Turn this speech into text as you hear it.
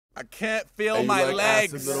I can't feel Hey, my like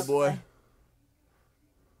legs. acid, little boy?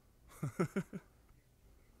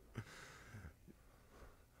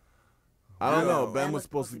 I don't know. Ben was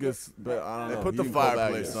supposed to get, but I don't know. They put He the can come back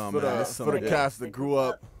fireplace here. on, for man. the, This for the summer, cast that grew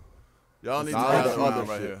up. Y'all need to I'll gather hit you around with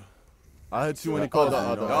right shit. here. I hit you when he called the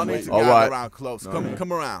other. Y'all need to All gather right. around close. No, Come, man.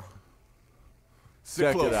 come around. Sit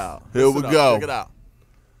Check close. it out. Here we Listen up. go. Check it out.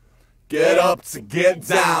 Get up to get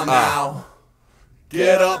down now.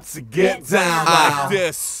 Get up to get down like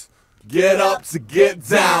this. Get up to get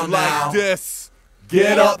down like this.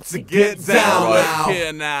 Get up to get down now.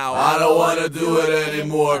 Here now. I don't wanna do it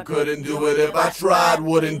anymore. Couldn't do it if I tried.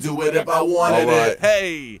 Wouldn't do it if I wanted it.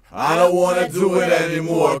 Hey, I don't wanna do it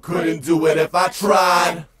anymore. Couldn't do it if I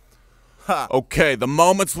tried. Okay, the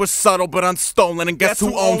moments were subtle but unstolen, and guess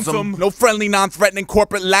who owns them? No friendly, non-threatening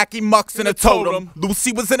corporate lackey mucks in a totem.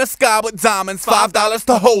 Lucy was in a sky with diamonds, $5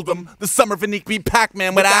 to hold them. The summer Vinique beat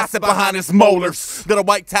Pac-Man with acid behind his molars. Little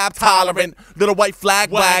white tab tolerant, little white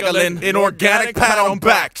flag waggling. An organic pat on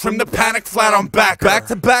back, trim the panic flat on back. Back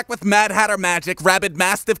to back with Mad Hatter magic, rabid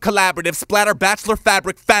mastiff collaborative, splatter bachelor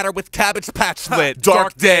fabric, fatter with cabbage patch lit.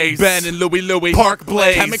 Dark days, Ben and Louie, Park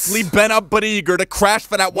Blaze. Chemically bent up but eager to crash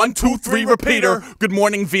for that 1, 2, 3 repeater. Good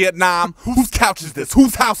morning, Vietnam. Whose couch is this?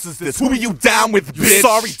 Whose house is this? Who are you down with, bitch?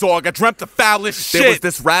 Sorry, dog. I dreamt the foulest shit. There was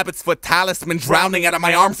this rabbit's foot talisman drowning out of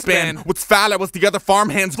my arm span. What's fouler was the other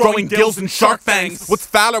farmhands growing gills and shark fangs. What's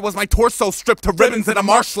fouler was my torso stripped to ribbons in the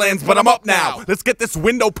marshlands. But I'm up now. Let's get this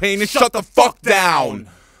window pane and shut the fuck down.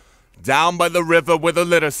 Down by the river where the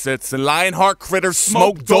litter sits, and lionheart critters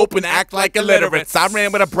smoke dope and act like illiterates. I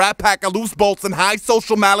ran with a brat pack of loose bolts and high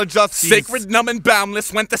social maladjusties. Sacred, numb, and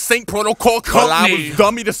boundless went to St. Protocol Company. Well, I was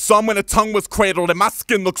dummy to some when a tongue was cradled, and my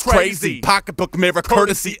skin looks crazy. Pocketbook mirror,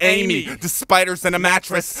 courtesy Amy. The spiders in a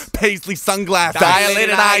mattress, paisley sunglasses,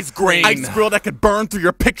 dilated eyes green. Ice grill that could burn through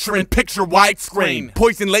your picture-in-picture widescreen.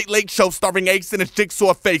 Poison late show starring Ace and his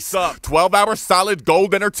jigsaw face up. 12-hour solid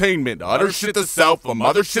gold entertainment. Utter shit to self, a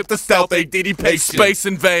mothership to stealth, ADD patient. Space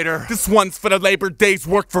Invader. This one's for the Labor Day's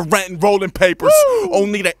work for rent and rolling papers. Woo!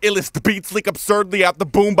 Only the illest beats leak absurdly out the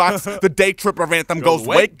boombox. The day tripper anthem goes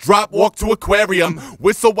wake, drop, walk to aquarium.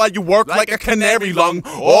 Whistle while you work like a canary lung.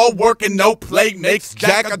 All work and no play makes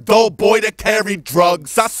Jack a dull boy to carry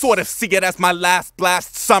drugs. I sort of see it as my last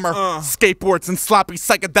blast summer. Skateboards and sloppy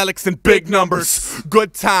psychedelics in big numbers.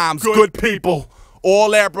 Good times, good people.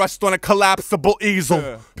 All airbrushed on a collapsible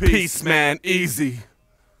easel. Peace, man, easy.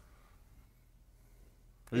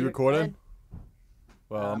 Are you recording?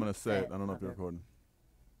 Well, I'm gonna say it. I don't know if you're recording.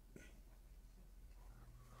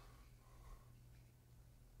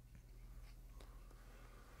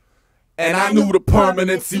 And I knew the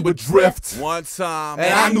permanency would drift. One time.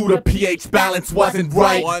 And I knew the pH balance wasn't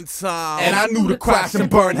right. One time. And I knew the crash and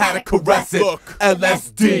burn had to caress it. Look,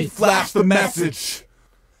 LSD flashed the message.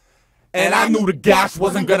 And I knew the gash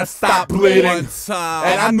wasn't gonna stop bleeding. One time.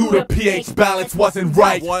 And I knew the pH balance wasn't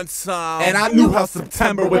right. One time. And I knew how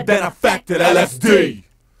September would then affect LSD.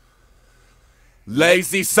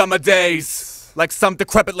 Lazy summer days. Like some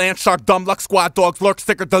decrepit land shark, dumb luck squad dogs lurk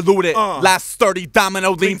sticker diluted. Last sturdy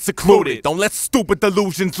domino lean secluded. Don't let stupid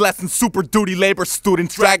delusions lessen super duty labor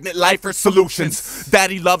students. Dragnet lifer solutions.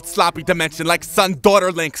 Daddy loved sloppy dimension like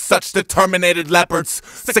son-daughter link. Such determined leopards,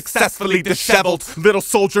 successfully disheveled. Little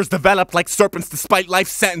soldiers developed like serpents despite life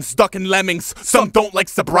sentence. Ducking lemmings. Some don't like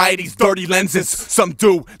sobriety's dirty lenses. Some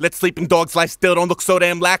do. Let sleeping dogs lie still. Don't look so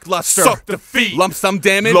damn lackluster. Suck defeat. Lump sum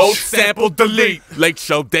damage. Load sample delete. Late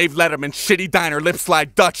show Dave Letterman. Shitty diner, lip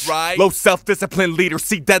slide Dutch. Right. Low self-discipline leader,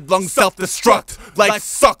 see dead lung self-destruct. Life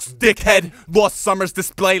sucks, dickhead. Lost Summers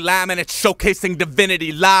display laminate showcasing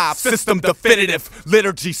divinity live. System definitive,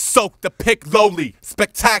 liturgy soaked, the pick lowly,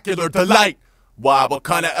 spectacular delight. Why, what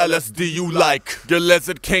kind of LSD you like? Your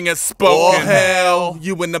lizard king has spoken. Oh hell,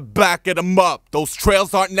 you in the back of them up. Those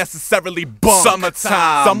trails aren't necessarily bunk.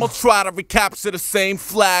 Summertime. Some will try to recapture the same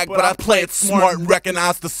flag, but I play it smart and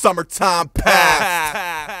recognize the summertime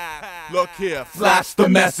past. Look here, flash the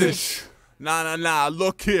message. Nah,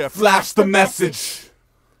 look here, flash the message.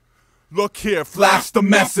 Look here, flash the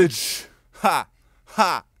message. Ha.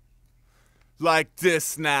 Like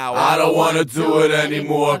this now. I don't wanna do it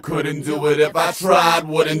anymore. Couldn't do it if I tried.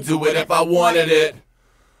 Wouldn't do it if I wanted it.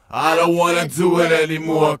 I don't wanna do it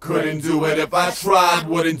anymore. Couldn't do it if I tried.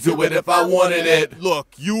 Wouldn't do it if I wanted it. Look,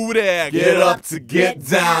 you there. Get up to get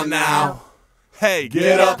down now. Hey,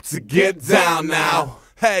 get up to get down now.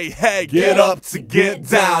 Hey, get up to get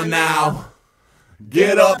down now.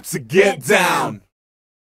 Get up to get down.